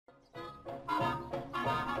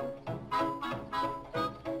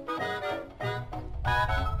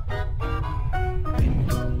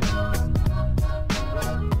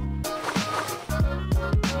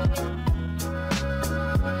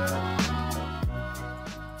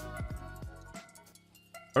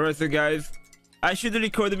Alright, so guys, I should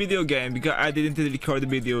record the video game because I didn't record the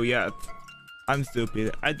video yet. I'm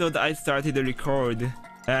stupid. I thought I started the record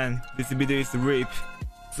and this video is RIP.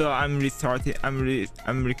 So I'm restarting.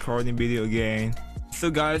 I'm recording video again. So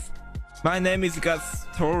guys, my name is got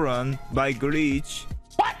stolen by glitch.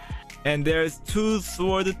 What? And there's 2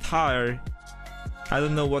 sword tire. I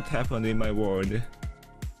don't know what happened in my world.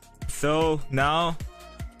 So now,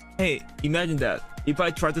 hey, imagine that if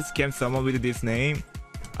I try to scam someone with this name,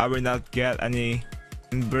 I will not get any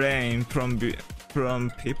blame from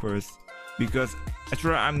papers because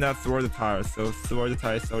actually I'm not sword tire. So sword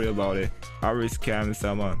tire, sorry about it. I will scam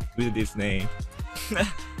someone with this name.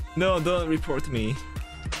 No, don't report me.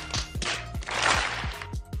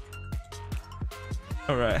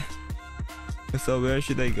 Alright. So where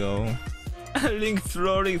should I go?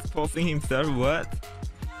 LinkTrader is posting himself. What?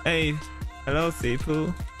 Hey, hello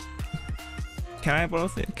Sifu. Can I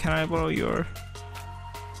borrow your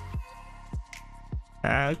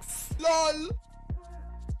axe? LOL.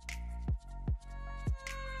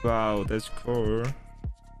 Wow, that's cool.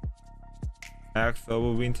 Axe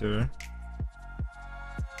over winter.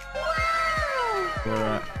 Wow.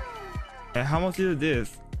 Alright. And how much is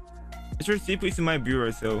this? Actually, Sifu is my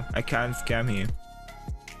viewer, so I can't scam him.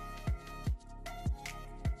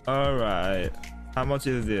 Alright. How much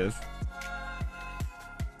is this?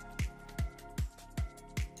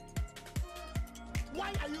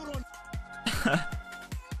 Why are you running?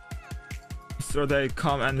 So they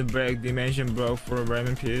come and break dimension block for a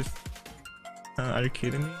ramen piece. Are you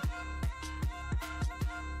kidding me?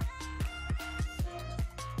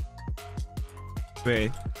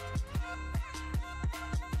 Wait.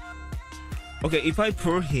 Okay, if I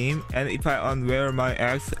pull him and if I unwear my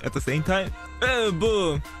axe at the same time,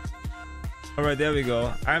 boom! Alright, there we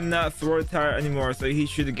go. I'm not sword tire anymore, so he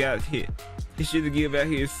should get hit. He should give back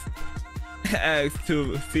his axe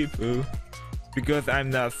to Sifu because I'm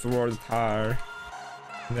not sword tire.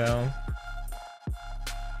 No.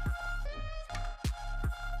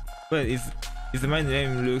 Wait, is my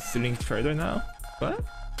name looks LinkTrader now? What?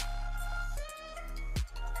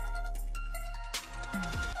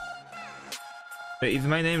 Wait, is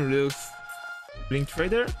my name looks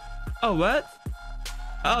LinkTrader? Oh, what?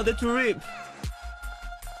 Oh, that's RIP.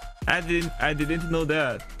 I didn't know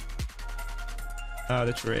that. Oh,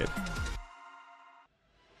 that's RIP.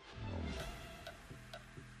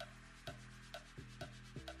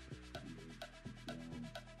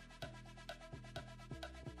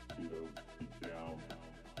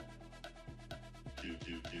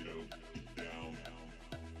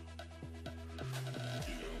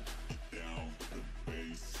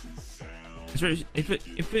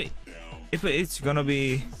 If it's gonna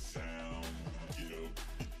be,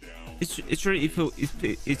 it's really if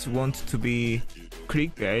it wants to be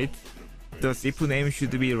clickbait, the Sifu name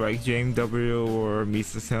should be like James W or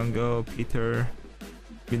Mr. Sango, Peter,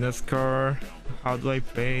 Vinascar. How do I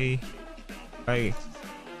play? Like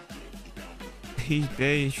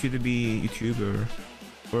they should be YouTuber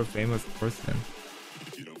or famous person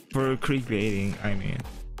for clickbaiting. I mean.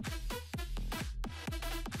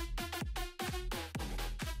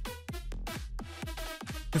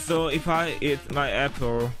 So if I eat my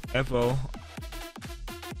apple,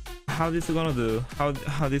 how this gonna do? How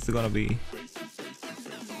this gonna be?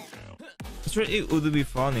 Actually, it would be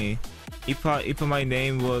funny if my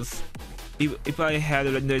name was if I had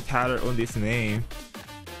a legendary title on this name.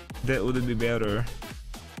 That would be better.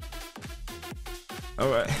 All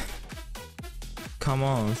right, come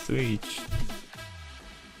on, switch.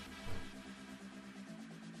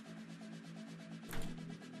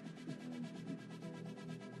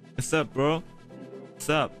 What's up, bro? What's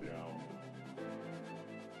up?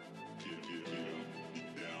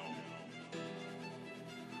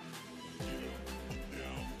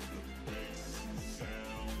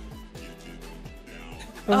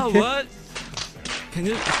 Oh, what? Can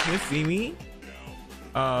you see me?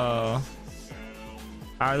 I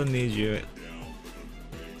don't need you.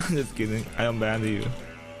 I'm just kidding. I unbanned you.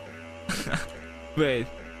 Wait.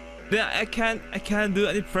 Then I can't do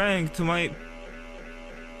any prank to my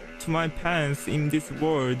pants in this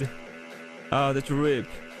world. Oh, that's RIP.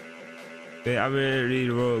 They are really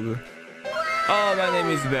rogue. Oh, my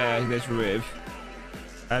name is back. That's RIP.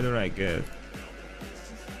 I don't like it.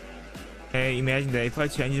 Hey, imagine that if I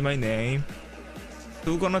change my name,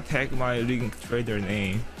 who's gonna take my LinkTrader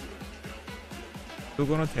name? Who's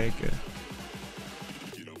gonna take it?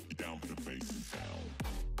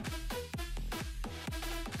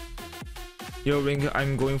 Yo, Link,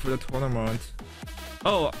 I'm going for the tournament.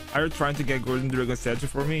 Oh, are you trying to get Golden Dragon statue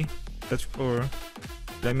for me? That's cool.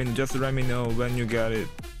 Just let me know when you get it.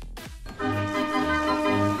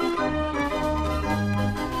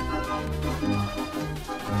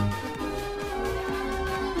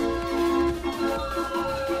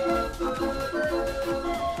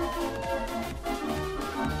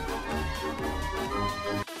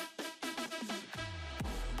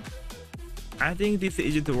 I think this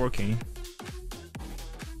isn't working.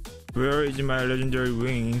 Where is my legendary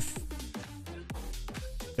wings?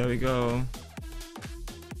 There we go.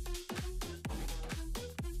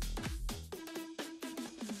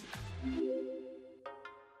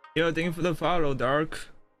 Yo, thank you for the follow, Dark.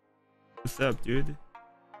 What's up, dude?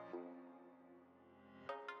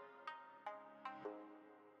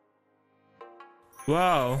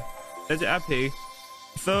 Wow, that's epic.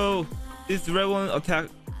 So this red one attack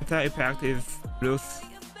effect is looks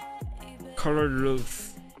color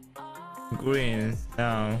looks green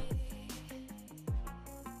now.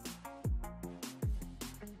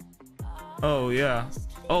 Oh yeah.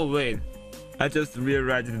 Oh wait, I just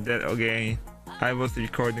realized that again. I was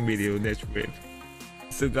recording video. That's weird.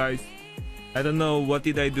 So guys, I don't know what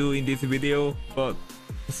did I do in this video, but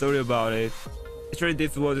sorry about it. Actually,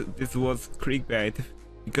 this was clickbait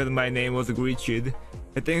because my name was glitched.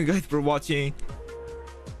 Thank you guys for watching,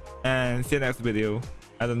 and see you next video.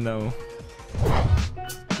 I don't know.